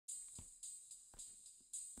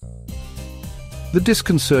The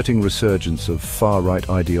disconcerting resurgence of far-right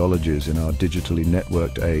ideologies in our digitally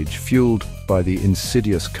networked age, fueled by the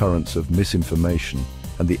insidious currents of misinformation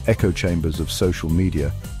and the echo chambers of social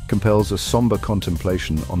media, compels a somber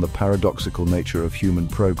contemplation on the paradoxical nature of human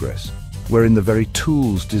progress, wherein the very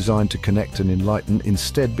tools designed to connect and enlighten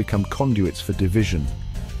instead become conduits for division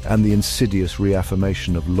and the insidious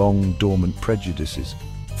reaffirmation of long-dormant prejudices,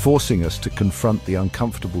 forcing us to confront the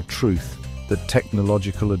uncomfortable truth that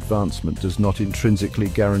technological advancement does not intrinsically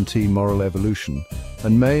guarantee moral evolution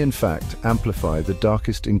and may, in fact, amplify the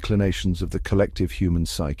darkest inclinations of the collective human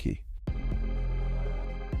psyche.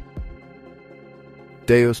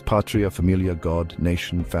 Deus, Patria, Familia, God,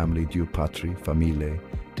 Nation, Family, Dio, Patri, Familie,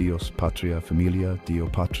 Dios, Patria, Familia, Dio,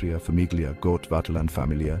 Patria, Famiglia, Gott, Vaterland,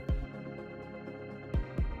 Familia.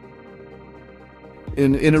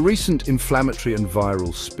 In a recent inflammatory and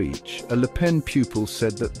viral speech, a Le Pen pupil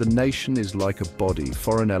said that the nation is like a body.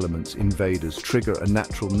 Foreign elements, invaders, trigger a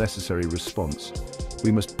natural, necessary response.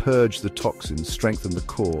 We must purge the toxins, strengthen the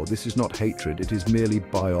core. This is not hatred, it is merely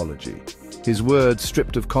biology. His words,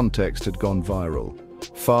 stripped of context, had gone viral.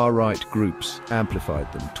 Far-right groups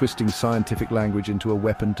amplified them, twisting scientific language into a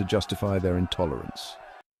weapon to justify their intolerance.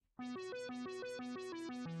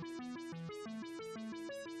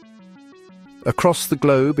 Across the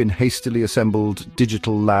globe, in hastily assembled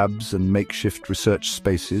digital labs and makeshift research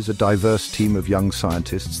spaces, a diverse team of young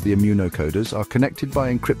scientists, the Immunocoders, are connected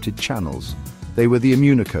by encrypted channels. They were the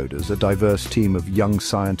Immunocoders, a diverse team of young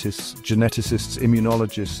scientists, geneticists,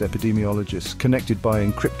 immunologists, epidemiologists, connected by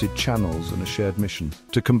encrypted channels and a shared mission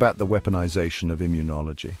to combat the weaponization of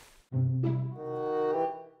immunology.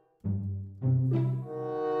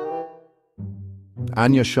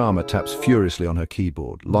 Anya taps furiously on her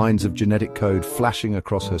keyboard, lines of genetic code flashing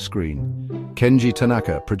across her screen. Kenji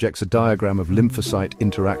Tanaka projects a diagram of lymphocyte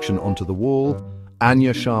interaction onto the wall.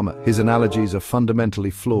 Anya, his analogies are fundamentally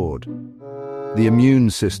flawed. The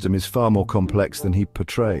immune system is far more complex than he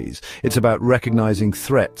portrays. It's about recognizing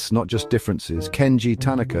threats, not just differences. Kenji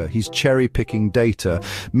Tanaka, he's cherry-picking data,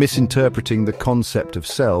 misinterpreting the concept of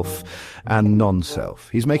self and non-self.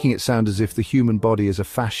 He's making it sound as if the human body is a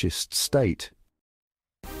fascist state.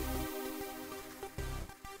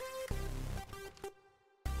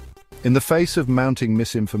 In the face of mounting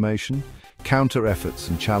misinformation, counter-efforts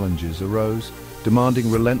and challenges arose, demanding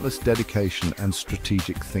relentless dedication and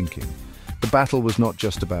strategic thinking. The battle was not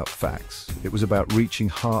just about facts, it was about reaching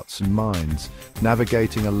hearts and minds,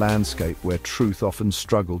 navigating a landscape where truth often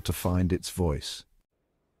struggled to find its voice.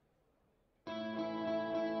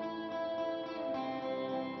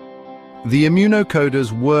 The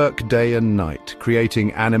Immunocoders work day and night,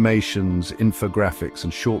 creating animations, infographics,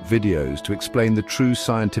 and short videos to explain the true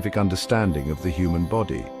scientific understanding of the human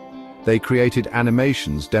body. They created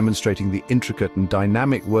animations demonstrating the intricate and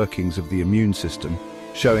dynamic workings of the immune system,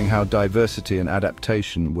 showing how diversity and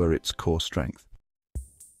adaptation were its core strength.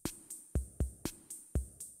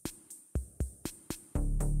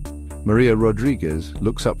 Maria Rodriguez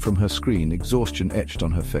looks up from her screen, exhaustion etched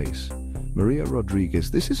on her face. Maria Rodriguez,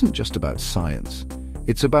 this isn't just about science.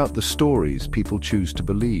 It's about the stories people choose to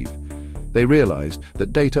believe. They realized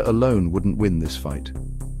that data alone wouldn't win this fight.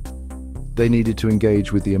 They needed to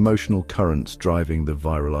engage with the emotional currents driving the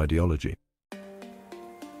viral ideology.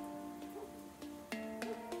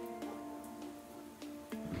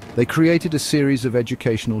 They created a series of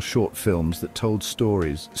educational short films that told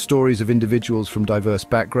stories of individuals from diverse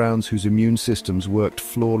backgrounds whose immune systems worked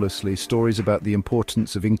flawlessly, stories about the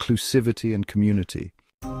importance of inclusivity and community.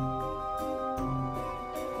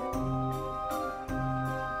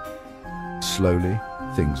 Slowly,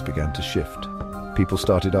 things began to shift. People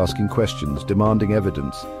started asking questions, demanding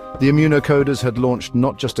evidence. The Immunocoders had launched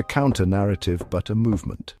not just a counter-narrative, but a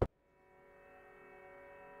movement.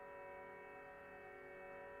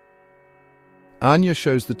 Anya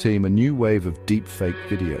shows the team a new wave of deepfake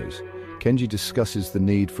videos. Kenji discusses the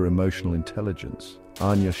need for emotional intelligence.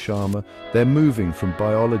 Anya, they're moving from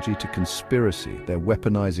biology to conspiracy. They're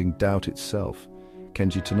weaponizing doubt itself.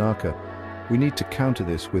 Kenji Tanaka, we need to counter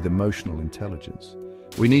this with emotional intelligence.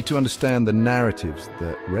 We need to understand the narratives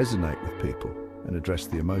that resonate with people and address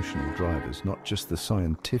the emotional drivers, not just the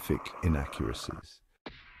scientific inaccuracies.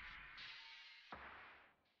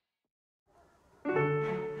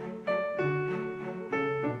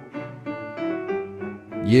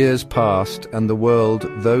 Years passed, and the world,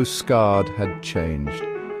 though scarred, had changed.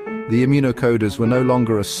 The Immunocoders were no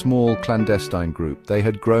longer a small clandestine group. They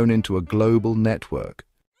had grown into a global network.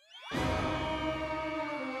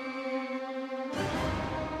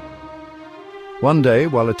 One day,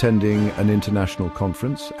 while attending an international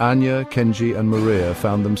conference, Anya, Kenji and Maria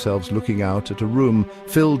found themselves looking out at a room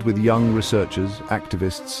filled with young researchers,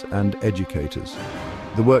 activists and educators.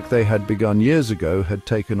 The work they had begun years ago had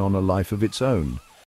taken on a life of its own,